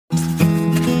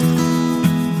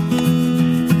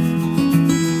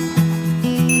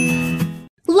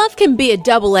Love can be a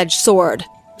double-edged sword.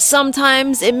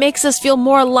 Sometimes it makes us feel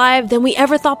more alive than we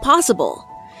ever thought possible.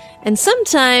 And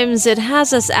sometimes it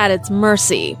has us at its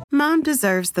mercy. Mom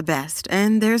deserves the best,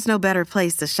 and there's no better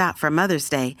place to shop for Mother's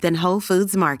Day than Whole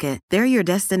Foods Market. They're your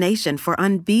destination for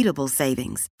unbeatable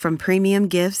savings, from premium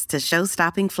gifts to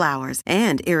show-stopping flowers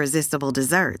and irresistible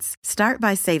desserts. Start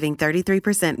by saving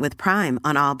 33% with Prime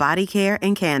on all body care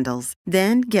and candles.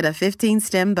 Then get a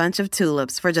 15-stem bunch of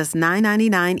tulips for just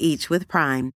 $9.99 each with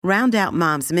Prime. Round out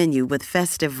Mom's menu with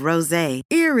festive rosé,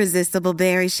 irresistible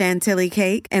berry chantilly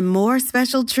cake, and more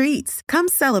special treats. Come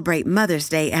celebrate Mother's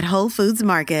Day at Whole Foods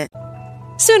Market.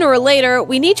 Sooner or later,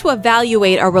 we need to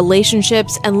evaluate our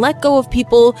relationships and let go of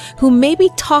people who may be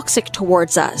toxic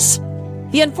towards us.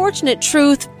 The unfortunate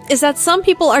truth is that some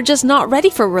people are just not ready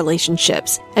for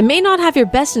relationships and may not have your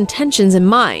best intentions in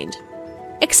mind.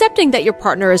 Accepting that your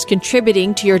partner is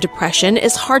contributing to your depression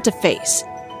is hard to face,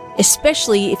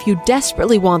 especially if you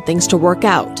desperately want things to work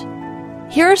out.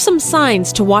 Here are some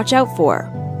signs to watch out for.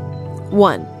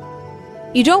 1.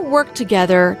 You don't work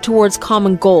together towards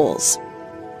common goals.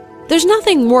 There's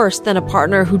nothing worse than a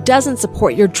partner who doesn't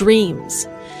support your dreams.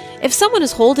 If someone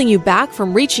is holding you back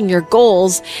from reaching your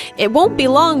goals, it won't be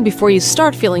long before you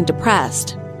start feeling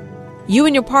depressed. You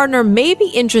and your partner may be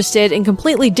interested in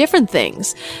completely different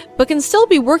things, but can still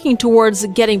be working towards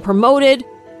getting promoted,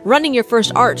 running your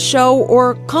first art show,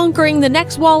 or conquering the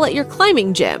next wall at your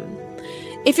climbing gym.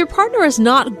 If your partner is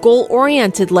not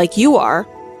goal-oriented like you are,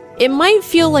 it might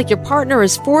feel like your partner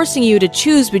is forcing you to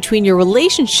choose between your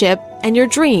relationship and your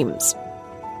dreams.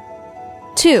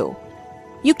 2.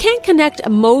 You can't connect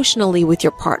emotionally with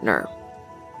your partner.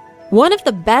 One of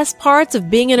the best parts of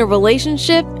being in a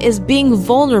relationship is being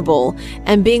vulnerable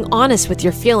and being honest with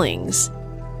your feelings.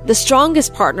 The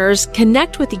strongest partners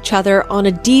connect with each other on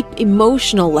a deep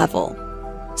emotional level.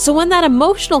 So when that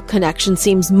emotional connection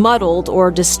seems muddled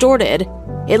or distorted,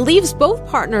 it leaves both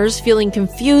partners feeling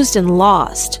confused and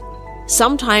lost.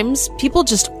 Sometimes people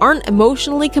just aren't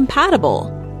emotionally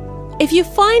compatible. If you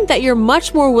find that you're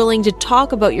much more willing to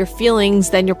talk about your feelings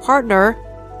than your partner,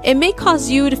 it may cause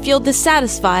you to feel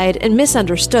dissatisfied and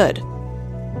misunderstood.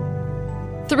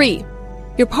 3.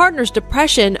 Your partner's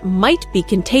depression might be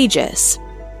contagious.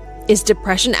 Is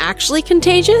depression actually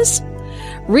contagious?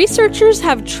 Researchers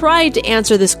have tried to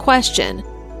answer this question,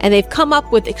 and they've come up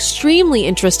with extremely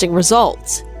interesting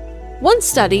results. One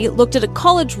study looked at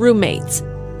college roommates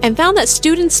and found that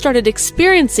students started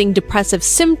experiencing depressive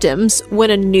symptoms when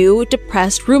a new,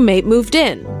 depressed roommate moved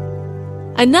in.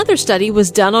 Another study was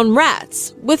done on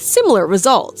rats, with similar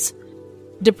results.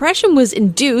 Depression was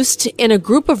induced in a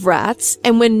group of rats,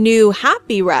 and when new,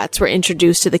 happy rats were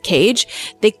introduced to the cage,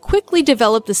 they quickly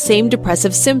developed the same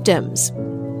depressive symptoms.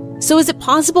 So is it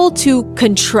possible to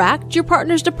contract your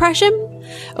partner's depression?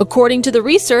 According to the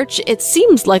research, it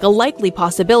seems like a likely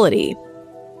possibility.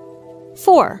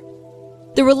 4.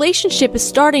 The relationship is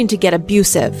starting to get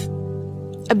abusive.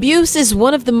 Abuse is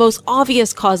one of the most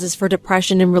obvious causes for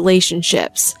depression in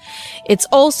relationships. It's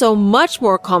also much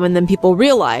more common than people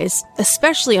realize,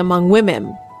 especially among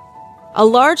women. A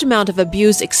large amount of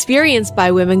abuse experienced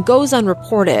by women goes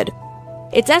unreported.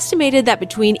 It's estimated that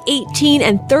between 18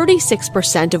 and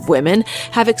 36% of women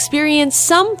have experienced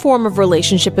some form of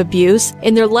relationship abuse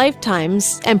in their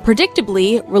lifetimes, and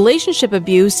predictably, relationship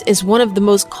abuse is one of the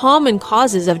most common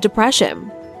causes of depression.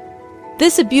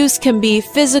 This abuse can be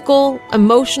physical,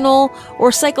 emotional,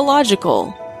 or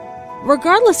psychological.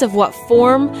 Regardless of what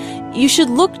form, you should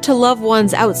look to loved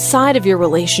ones outside of your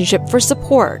relationship for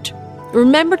support.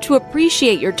 Remember to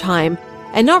appreciate your time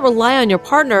and not rely on your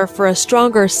partner for a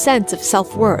stronger sense of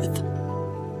self-worth.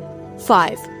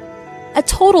 5. A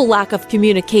total lack of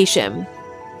communication.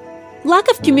 Lack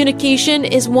of communication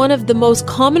is one of the most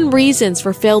common reasons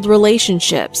for failed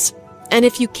relationships. And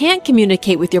if you can't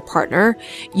communicate with your partner,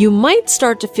 you might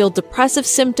start to feel depressive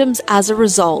symptoms as a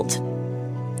result.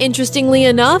 Interestingly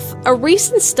enough, a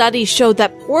recent study showed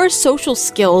that poor social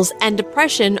skills and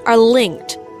depression are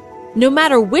linked. No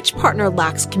matter which partner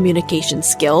lacks communication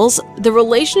skills, the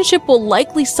relationship will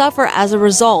likely suffer as a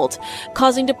result,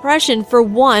 causing depression for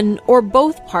one or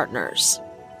both partners.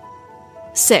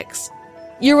 6.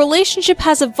 Your relationship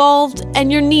has evolved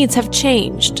and your needs have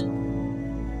changed.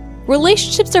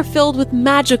 Relationships are filled with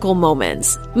magical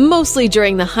moments, mostly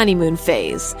during the honeymoon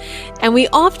phase, and we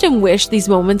often wish these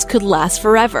moments could last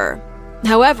forever.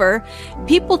 However,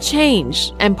 people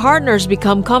change and partners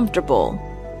become comfortable.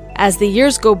 As the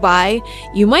years go by,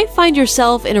 you might find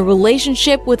yourself in a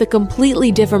relationship with a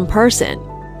completely different person.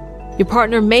 Your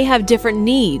partner may have different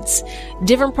needs,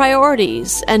 different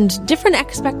priorities, and different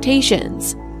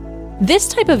expectations. This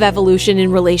type of evolution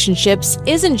in relationships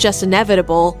isn't just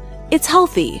inevitable, It's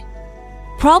healthy.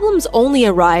 Problems only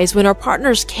arise when our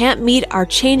partners can't meet our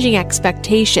changing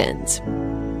expectations.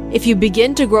 If you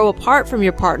begin to grow apart from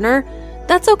your partner,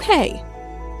 that's okay.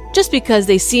 Just because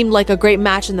they seemed like a great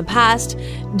match in the past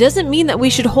doesn't mean that we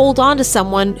should hold on to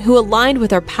someone who aligned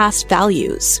with our past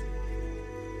values.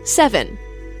 7.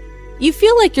 You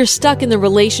feel like you're stuck in the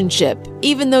relationship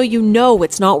even though you know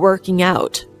it's not working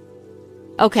out.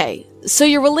 Okay, so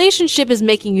your relationship is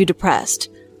making you depressed.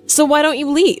 So why don't you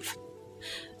leave?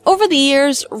 Over the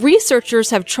years, researchers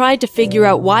have tried to figure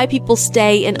out why people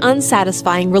stay in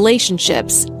unsatisfying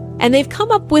relationships, and they've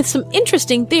come up with some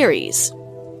interesting theories.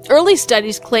 Early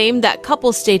studies claimed that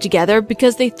couples stayed together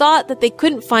because they thought that they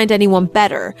couldn't find anyone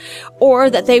better,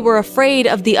 or that they were afraid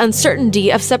of the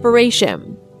uncertainty of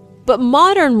separation. But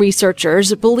modern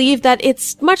researchers believe that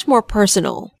it's much more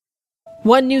personal.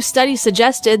 One new study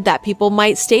suggested that people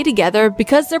might stay together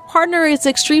because their partner is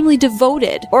extremely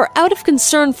devoted or out of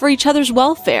concern for each other's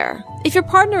welfare. If your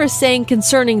partner is saying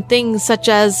concerning things such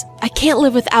as, "I can't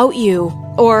live without you,"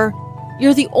 or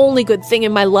 "You're the only good thing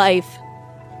in my life,"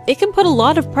 it can put a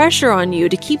lot of pressure on you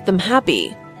to keep them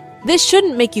happy. This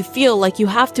shouldn't make you feel like you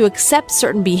have to accept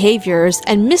certain behaviors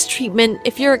and mistreatment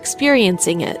if you're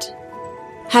experiencing it.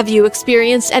 Have you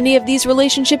experienced any of these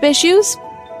relationship issues?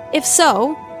 If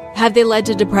so, have they led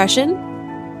to depression?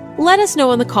 Let us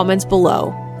know in the comments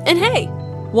below. And hey,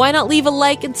 why not leave a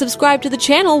like and subscribe to the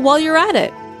channel while you're at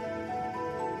it?